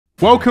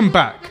Welcome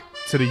back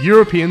to the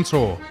European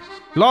Tour.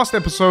 Last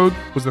episode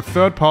was the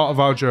third part of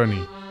our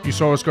journey. You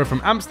saw us go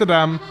from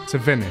Amsterdam to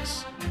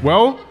Venice.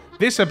 Well,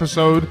 this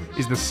episode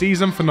is the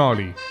season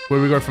finale, where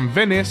we go from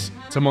Venice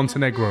to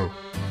Montenegro.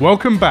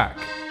 Welcome back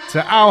to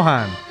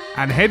Alhan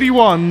and Headie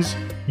One's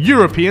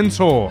European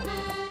Tour.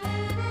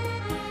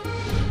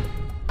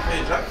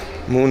 Hey Jack.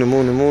 Morning.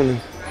 I'm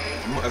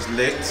not as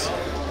late as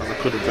I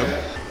could have been. I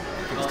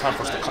think it's time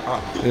for us to cut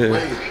out.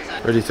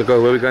 Yeah. Ready to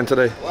go. Where are we going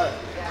today?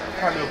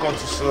 Apparently we're going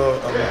to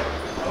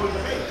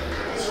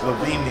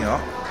Slovenia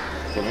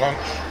for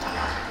lunch.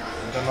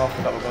 And then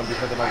after that we're going to be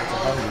heading over to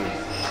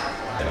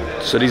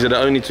Hungary. So these are the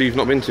only two you've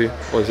not been to?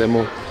 Or is there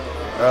more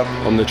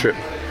on the trip?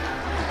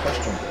 Good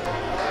question.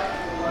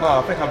 No,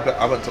 I think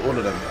I went to all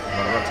of them.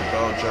 I went to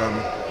Belgium,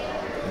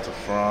 went to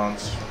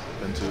France,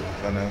 been to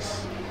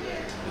Venice,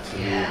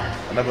 Italy.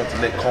 I never went to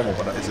Lake Como,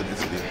 but that is in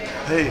Italy.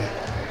 Hey,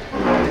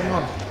 hang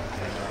on.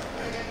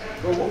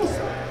 Bro, what was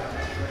that?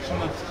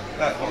 Someone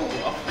like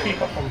creep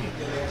up on me.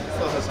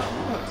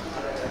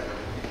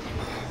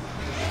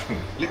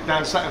 Lick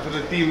down something for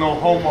the Dino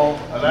Homo,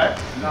 alright?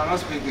 No, I don't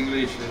speak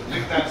English.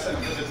 Lick down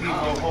something for the Dino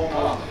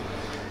Homo.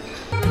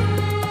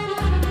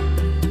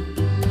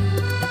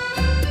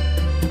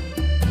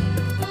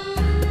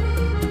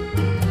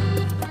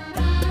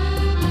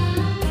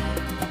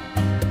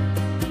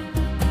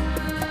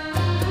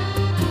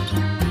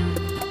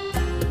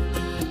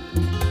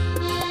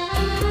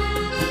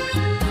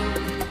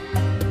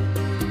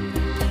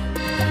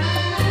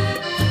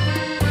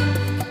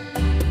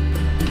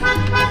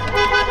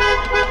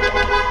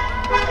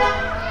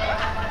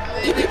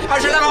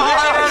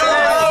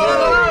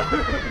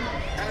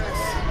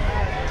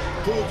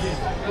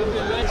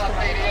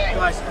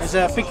 Guys, there's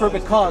a big group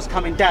of cars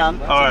coming down,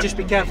 so just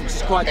be careful because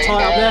it's quite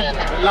tight up there.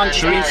 Lunch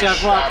is being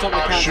served right up top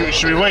of the counter.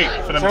 Should we wait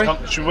for them to come?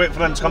 Should we wait for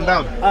them to come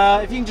down?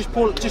 If you can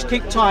just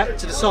keep tight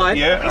to the side,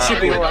 it should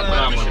be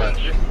alright.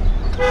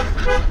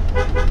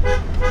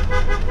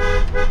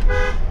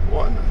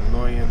 What an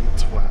annoying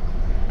twat.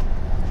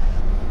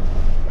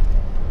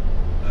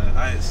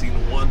 I ain't seen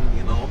one,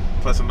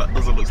 person that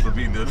doesn't look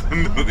Slovenian.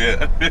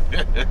 Yeah.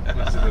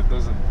 That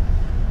doesn't.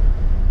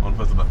 One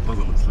person that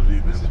doesn't look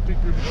Slovenian. This is big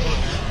group.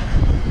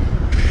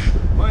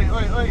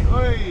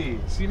 Oi.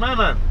 See my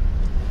man.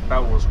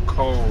 That was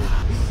cold.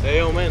 Hey,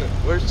 yo, man,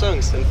 where's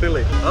Chunks in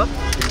Philly? Huh?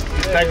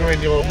 He's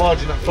staggering your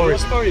margin at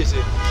Forest. What car is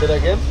it? Say that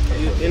again?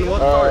 In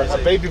what car is A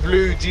it? baby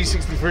blue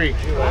G63.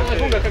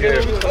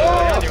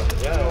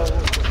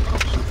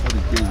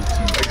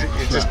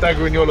 He's just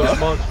staggering your little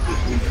margin.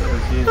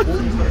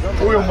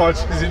 All your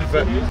margin is in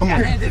fact.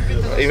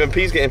 Even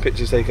P's getting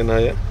pictures taken now,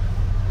 yeah?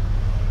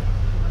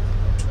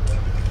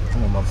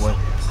 Come on, my boy.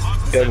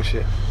 Gang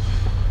shit.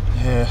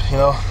 Yeah,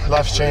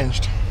 life's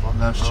changed.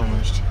 Life's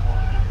changed.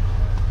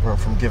 Well,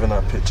 from giving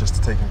out pictures to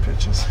taking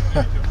pictures.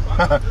 Ain't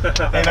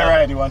that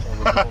right, anyone?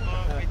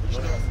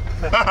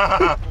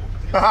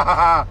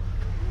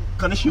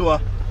 Konnichiwa.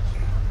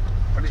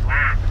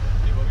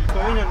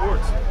 Slovenian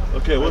words.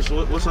 Okay, what's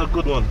a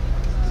good one?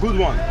 Good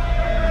one.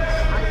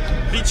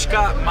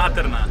 Pička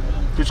materna.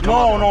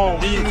 No.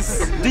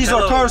 These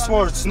are curse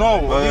words. No,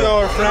 we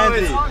are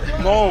friendly.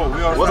 No,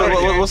 we are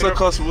friendly. What's a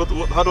cuss?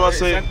 How do I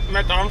say?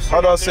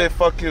 How do I say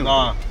fuck you?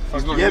 Nah.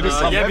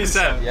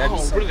 Yebisa. No.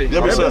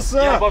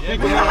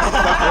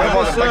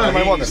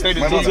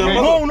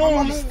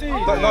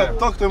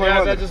 Talk to my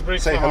mother.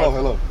 Say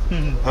hello.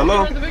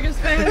 Hello?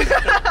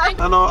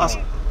 I know.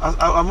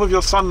 I'm with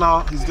your son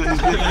now. He's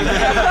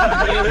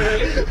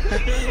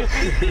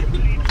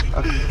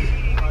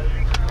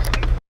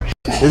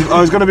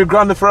he's gonna be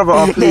grounded forever.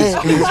 Oh, please.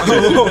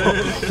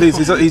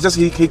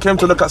 He came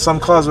to look at some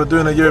cars. We're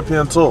doing a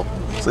European tour,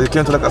 so he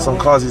came to look at some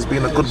cars. He's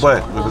being a good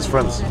boy with his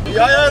friends.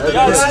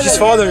 His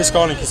father is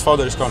calling.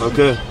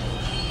 Okay.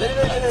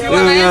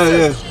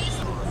 Yeah.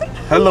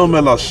 Hello,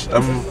 Melosh.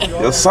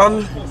 Your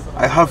son,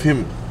 I have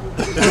him.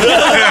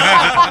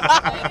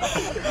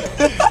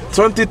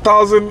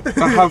 20,000.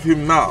 I have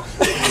him now.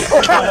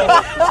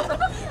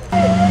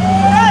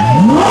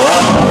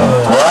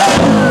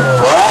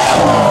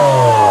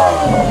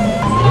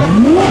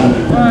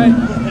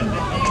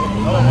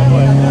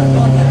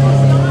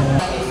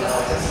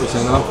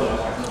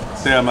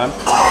 There, man.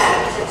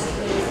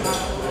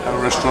 A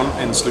restaurant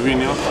in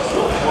Slovenia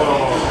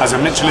has a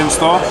Michelin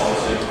star.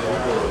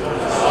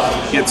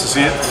 Yet to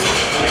see it.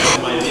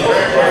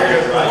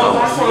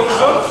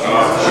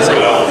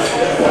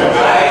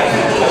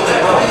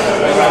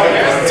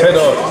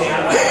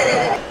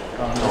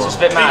 It's just a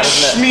bit mad,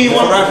 isn't it?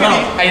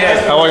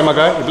 How are you, my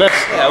guy? You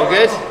blessed? Yeah, all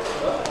good.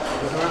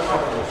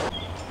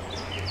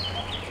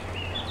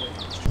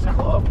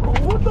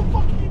 What the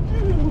fuck are you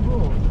doing, bro?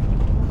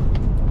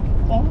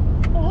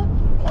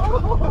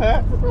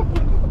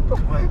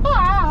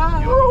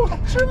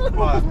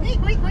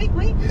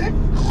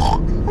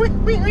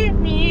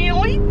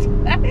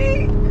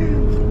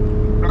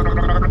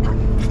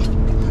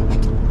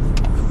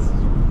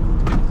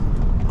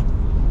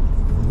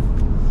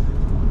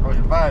 Oh,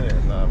 you're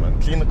violating now, man.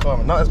 Clean the car,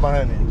 man. Not as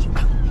behind it.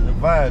 You're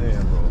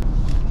violating, bro.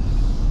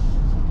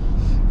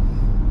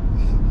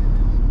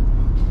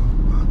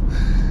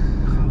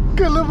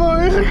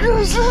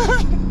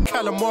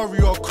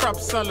 Calamari or crab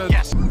salad.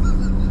 Yes.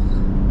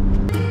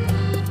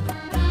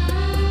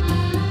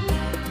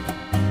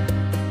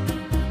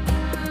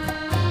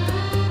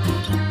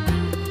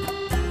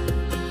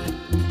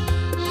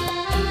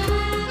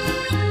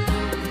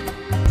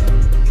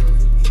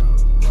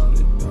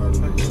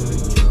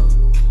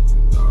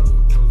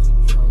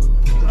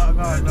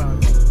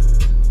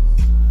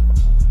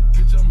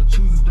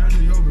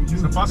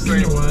 It's a bus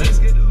train.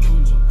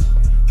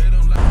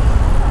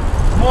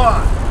 Come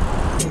on.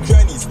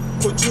 Grannies,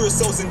 put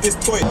Duracells in this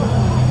toy.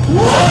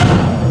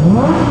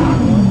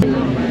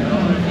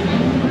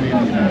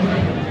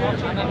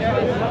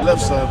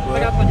 Left side, bro.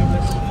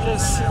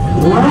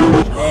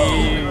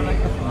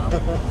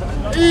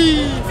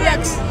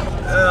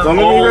 Oh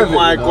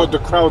my god, the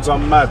crowds are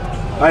mad.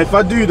 Like, if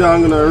I do that,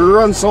 I'm gonna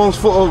run someone's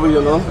foot over,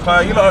 you know.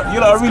 You lot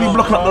are really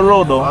blocking up the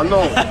road though. I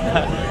know.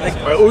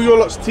 Like, all your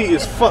lot's teeth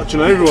is fucked, you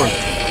know, everyone.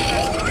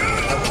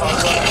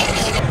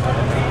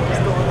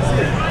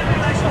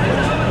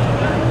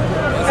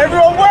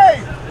 Everyone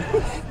wave!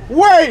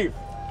 Wave!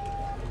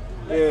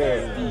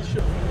 Yeah.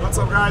 What's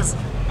up, guys?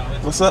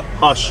 What's up?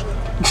 Hush.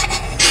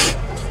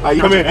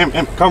 Come here,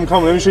 come,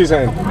 let me show you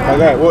something. Like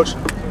that, watch.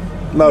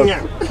 No.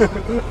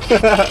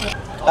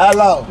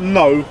 Hello.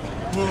 No.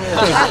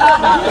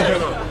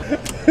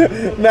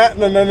 Nah.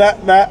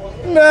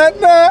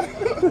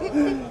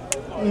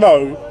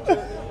 No.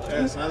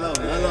 Yes, hello.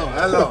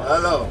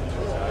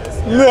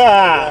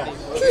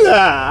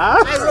 Nah.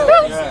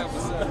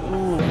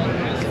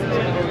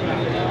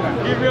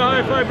 Give me a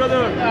high five,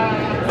 brother.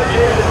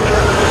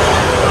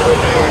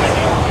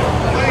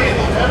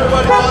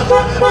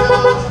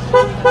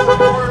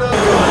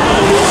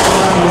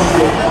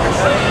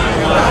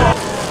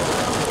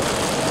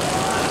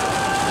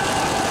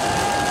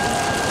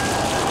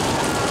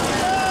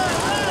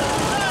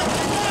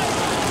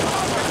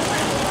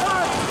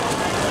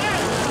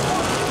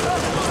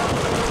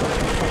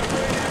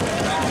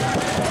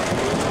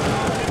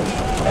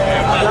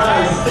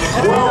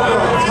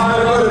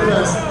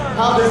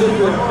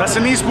 That's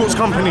an esports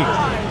company.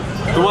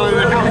 The one in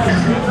the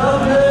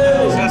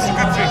that's a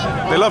good thing.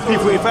 They love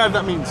P45,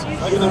 that means.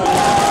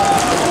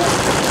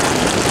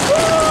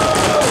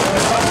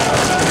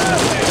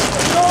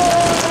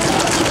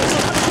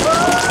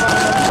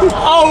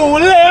 Oh,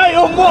 lay out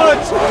your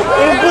march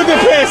in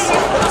Budapest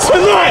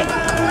tonight!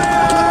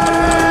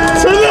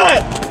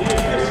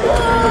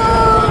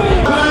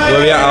 Where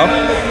we at, Al?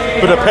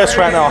 Budapest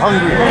right now,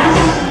 hungry.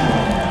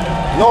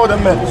 No, the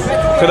men.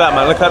 Look at that,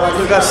 man. Look at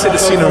the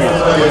scenery.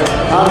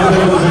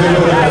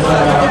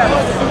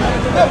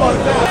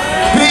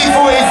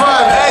 P45,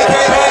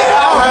 aka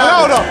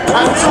Alhan,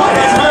 and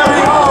Tony's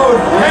very own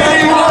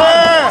Headie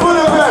One,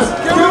 Budapest.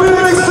 Can we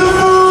make some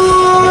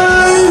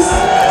noise?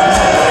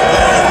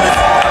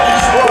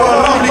 What a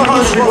lovely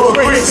country, what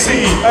a great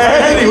city.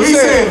 Headie, we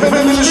say,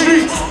 living in the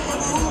streets.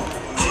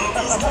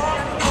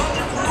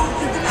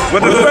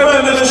 When the defender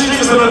in the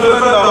streets and the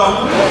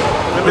defender,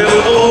 and there's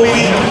all we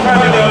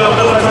kind of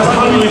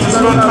hungry to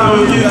spend time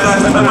with you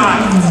guys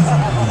tonight.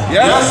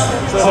 Yes?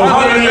 So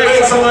hungry,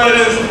 make some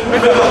ladies,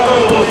 make it look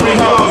over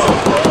 3,000.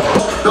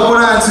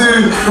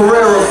 992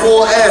 Carrera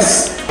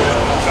 4S.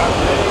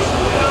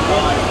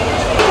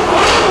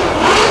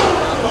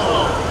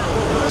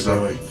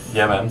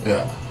 Yeah, man.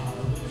 Yeah.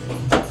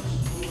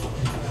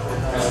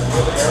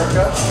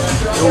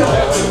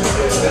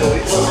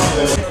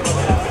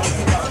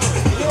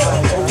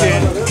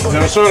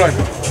 Never saw like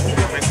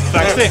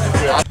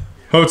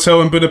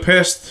Hotel in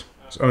Budapest.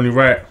 It's only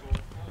right.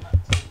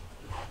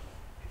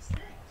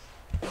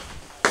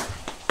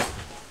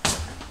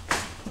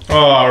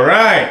 All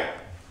right.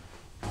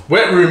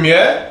 Wet room,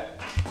 yeah?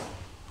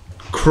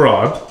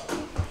 Crud.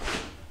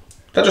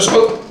 That just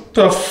what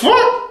the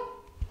fuck?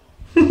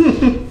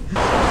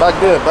 back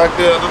there, I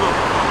don't know.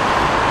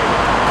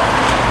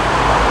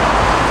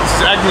 This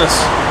is Agnes.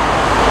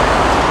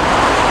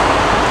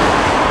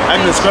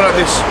 Agnes, go like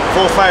this.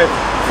 4-5.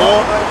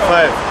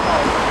 4-5.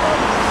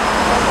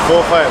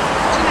 4-5.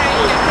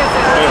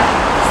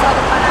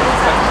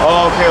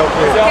 Oh, okay.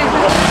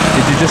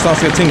 Did you just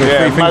ask your thing with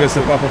 3 fingers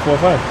to pop a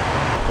 4-5?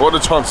 What are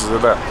the chances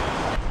of that?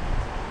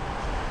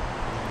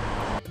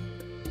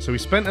 So we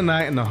spent the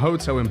night in a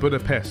hotel in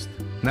Budapest.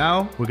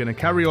 Now we're going to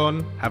carry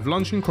on, have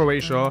lunch in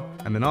Croatia,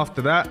 and then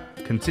after that,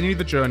 continue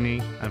the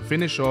journey and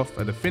finish off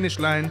at the finish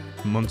line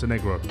in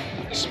Montenegro.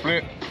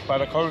 Split by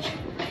the coast.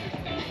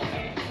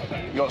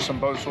 Yachts and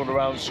boats all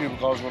around,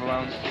 supercars all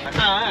around.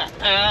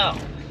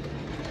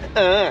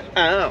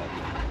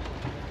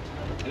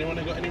 Anyone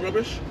got any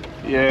rubbish?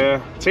 Yeah,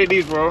 take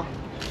these, bro.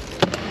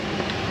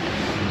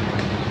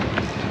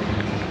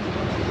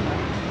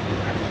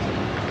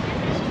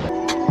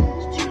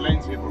 There's 2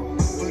 lanes here, bro.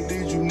 What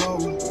did you know?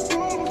 What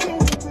are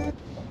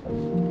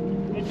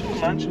you doing,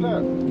 man? Chill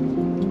out.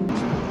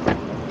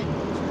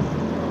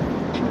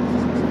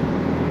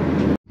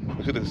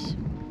 Look at this.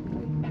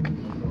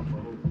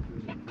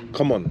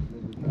 Come on.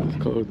 That's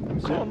cold.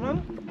 Come on, man.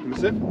 Let me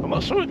see. I'm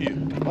not showing you.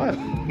 Why?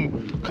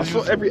 I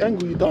saw every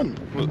angle you done.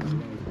 Look.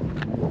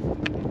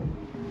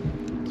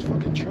 It's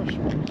fucking trash,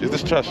 man. Is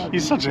this trash?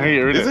 He's such a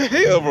hater, isn't He's a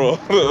hater, bro.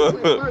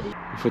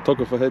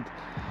 Photographer head.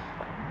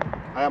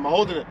 I am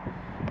holding it.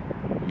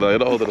 No, you're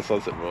not holding the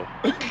sunset, bro.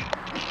 I'm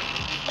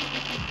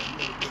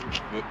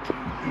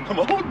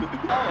holding it.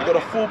 You got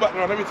a full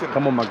background, everything.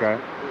 Come on, my guy.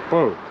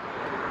 Bro,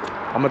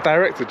 I'm a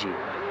director, G.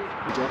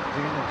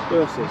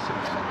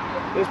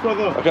 Yes,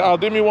 brother. Okay, I'll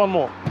do me one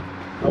more.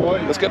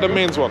 Let's get the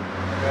mains one.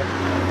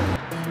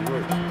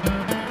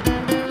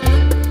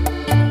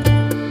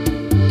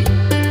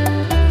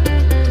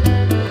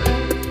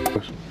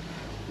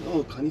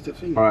 Oh, I need to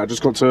think. Alright, I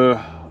just got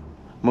to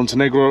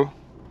Montenegro,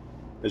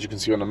 as you can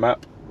see on the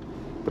map.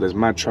 But there's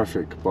mad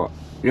traffic, but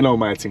you know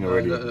my thing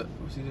already.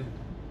 What's he doing?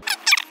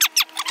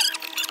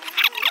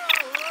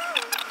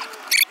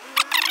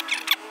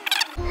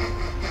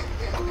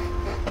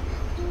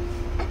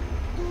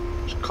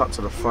 Just cut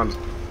to the front,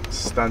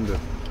 standing.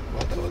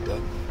 What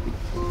that?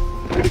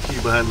 Get the key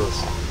behind us.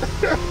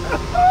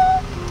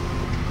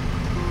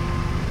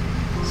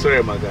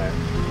 Sorry, my guy.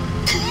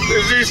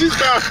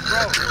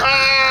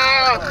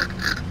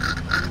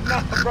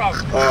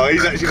 Oh,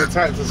 he's actually the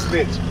type to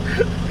snitch.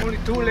 Only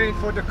 2 lanes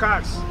for the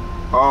cars.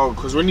 Oh,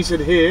 because when you said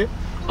here,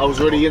 I was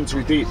already in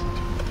too deep.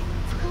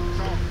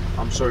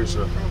 I'm sorry,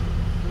 sir.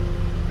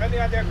 Any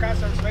other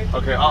cars are waiting?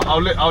 Okay,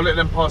 I'll let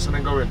them pass and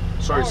then go in.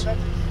 Sorry, sir.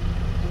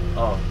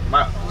 Oh,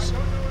 Matt.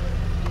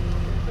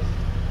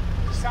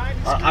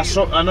 I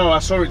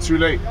saw it too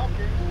late.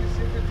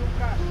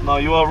 No,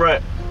 you are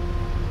right.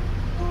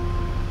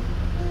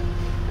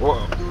 What?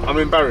 I'm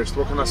embarrassed,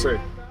 what can I say?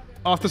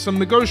 After some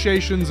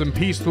negotiations and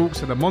peace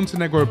talks at the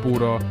Montenegro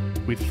border,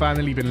 we'd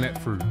finally been let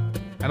through.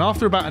 And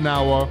after about an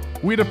hour,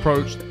 we'd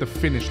approached the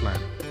finish line.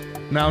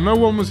 Now, no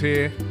one was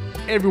here,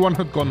 everyone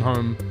had gone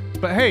home,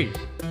 but hey,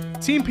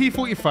 Team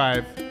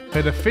P45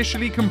 had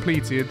officially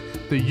completed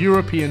the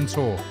European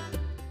tour.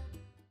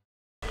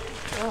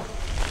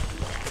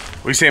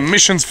 We say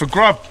missions for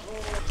grub.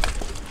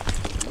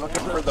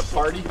 Looking for the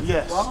party?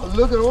 Yes. Well,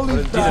 look at all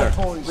these bad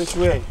boys. Which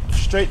way?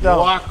 Straight down.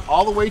 Walk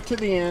all the way to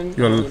the end,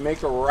 and you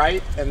make a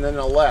right and then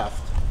a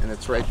left, and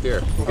it's right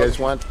there. You guys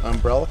want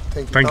umbrella?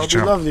 Thank you,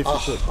 champ. lovely if you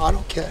could. I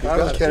don't care. I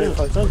don't care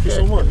thank you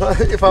so much.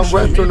 If I'm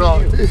wet or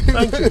not.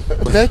 Thank you.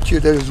 I bet you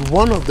there is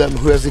one of them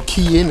who has a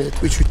key in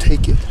it. We should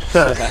take it.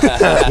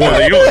 What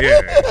are you?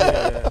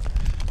 Yeah.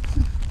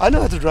 I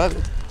know how to drive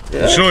it.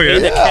 Yeah. Sure, yeah?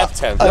 The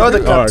captain. I know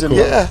the captain.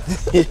 Right,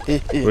 cool.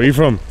 Yeah. Where are you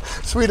from?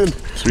 Sweden.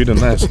 Sweden,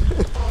 nice.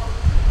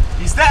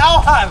 Is that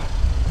Alhan?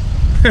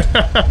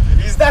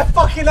 Is that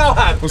fucking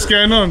Alhan? What's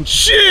going on?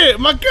 Shit,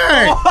 my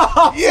guy!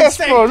 Yes,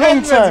 bro,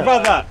 long time.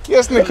 Brother.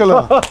 Yes,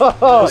 Nicola.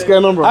 What's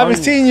going on, bro? I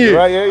haven't seen you.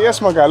 Right, yeah, yes,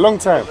 my guy, long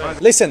time.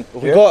 Listen,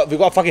 we got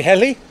a fucking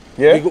heli.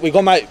 Yeah. We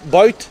got my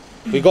boat.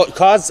 We got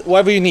cars.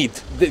 Whatever you need.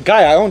 The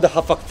guy, I own the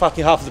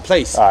fucking half of the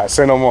place. Alright,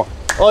 say no more.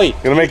 Oi.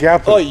 Gonna make it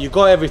happen. Oi, you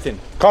got everything.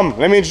 Come,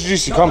 let me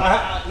introduce you. Come.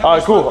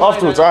 Alright, cool.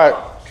 Afterwards, alright.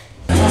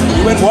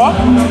 You went what?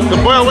 The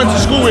boy I went to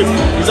school with,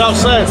 he's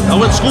outside. I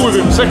went to school with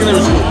him,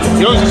 secondary school.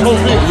 He owns his whole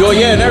thing.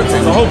 Yeah, and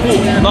everything. The whole pool.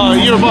 No, a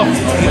year above.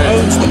 He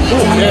owns the pool.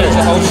 Yeah,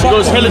 he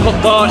goes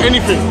helicopter,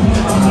 anything.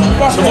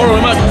 Tomorrow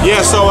we might. Yeah,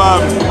 so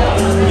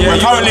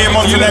we're currently in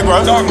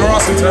Montenegro. Yeah.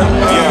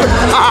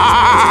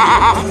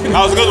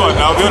 That was a good one,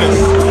 I'll be honest.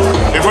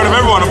 In front of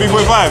everyone on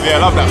P45, yeah,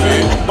 I love that.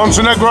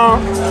 Montenegro,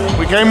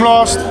 we came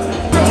last.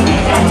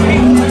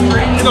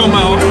 It don't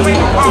matter.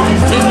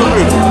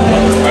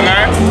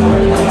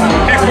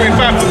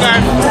 P45 for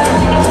life.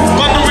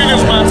 One the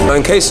winners, man.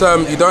 In case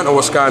you don't know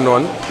what's going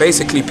on,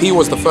 basically P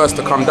was the first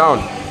to come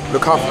down.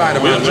 Look how flat the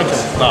man drinking.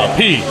 Nah,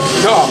 P.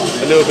 No. A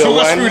little bit So of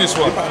what's wine. through this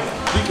one?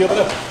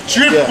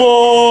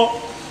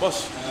 Triple.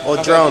 Or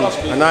drown.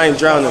 And I ain't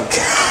drowning.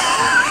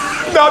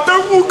 No,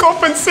 don't walk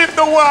off and sip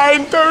the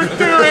wine. Don't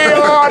do it.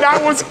 Oh,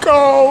 that was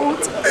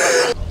cold.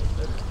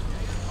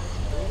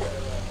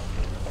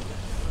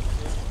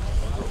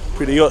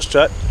 Pretty yachts,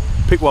 Jack.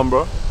 Pick one,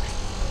 bro.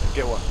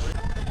 Get one.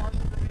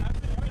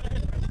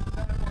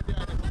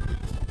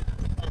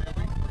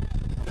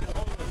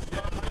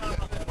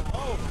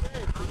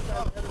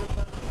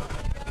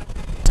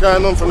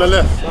 Going on from the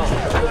left.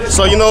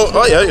 So you know, all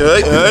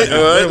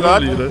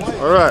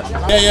right.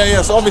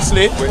 Yeah. So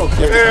obviously,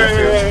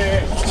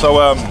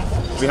 so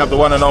we have the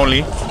one and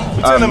only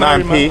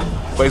 9p,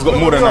 but he's got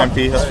more than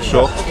 9p, that's for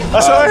sure.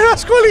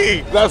 That's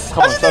quality. Come on,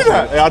 trust me.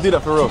 Yeah, I do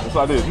that for real. That's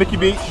what I do. Nicky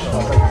Beach.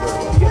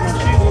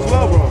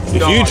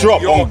 If you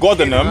drop on God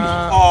in them,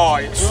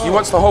 He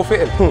wants the whole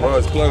fitting. Oh,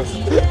 it's close.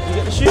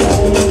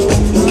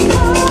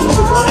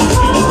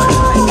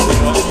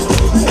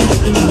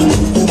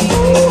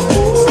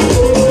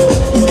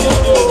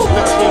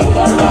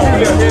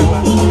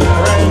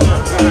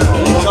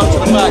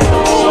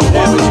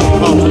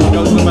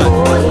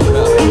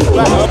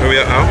 Where we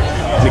at now?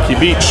 Nicky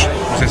Beach.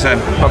 What's it saying?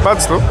 Not bad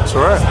still, it's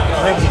alright.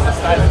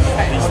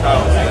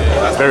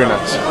 Very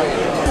nice.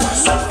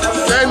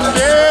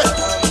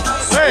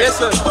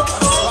 Listen,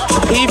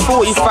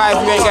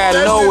 P45, you ain't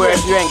going nowhere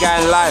if you ain't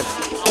going live.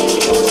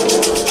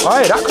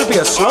 Alright, that could be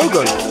a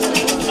slogan.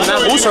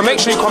 Also, make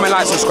sure you comment,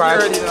 like,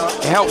 subscribe.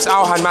 It helps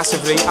Alhan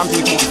massively. I'm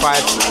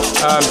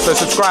P45. So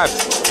subscribe.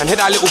 and hit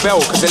that little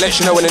bell because it lets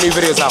you know when the new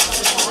video's out.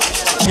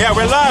 Yeah,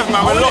 we're live,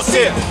 man. We're locked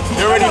in.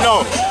 You already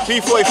know.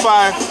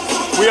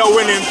 P45, we are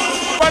winning.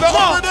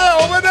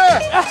 Over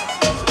there.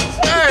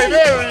 Hey,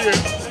 there he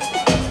is.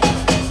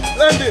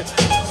 Land it.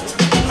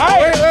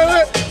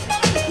 Wait.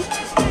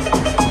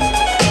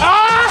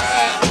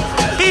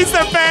 Ah! He's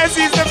the best.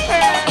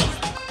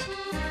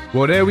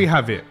 Well, there we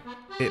have it.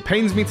 It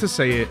pains me to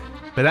say it,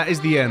 but that is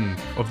the end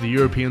of the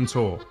European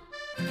tour.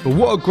 But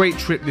what a great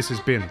trip this has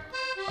been.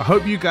 I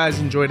hope you guys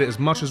enjoyed it as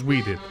much as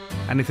we did.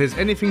 And if there's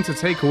anything to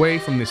take away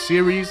from this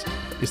series,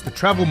 it's to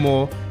travel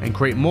more and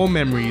create more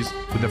memories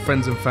with the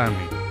friends and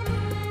family.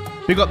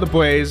 Big up the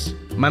boys,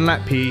 man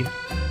like P,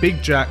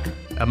 Big Jack,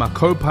 and my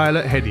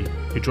co-pilot Headie,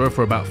 who drove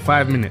for about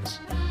 5 minutes.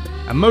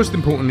 And most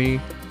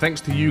importantly,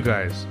 thanks to you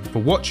guys for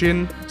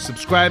watching,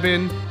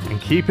 subscribing, and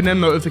keeping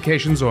them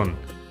notifications on.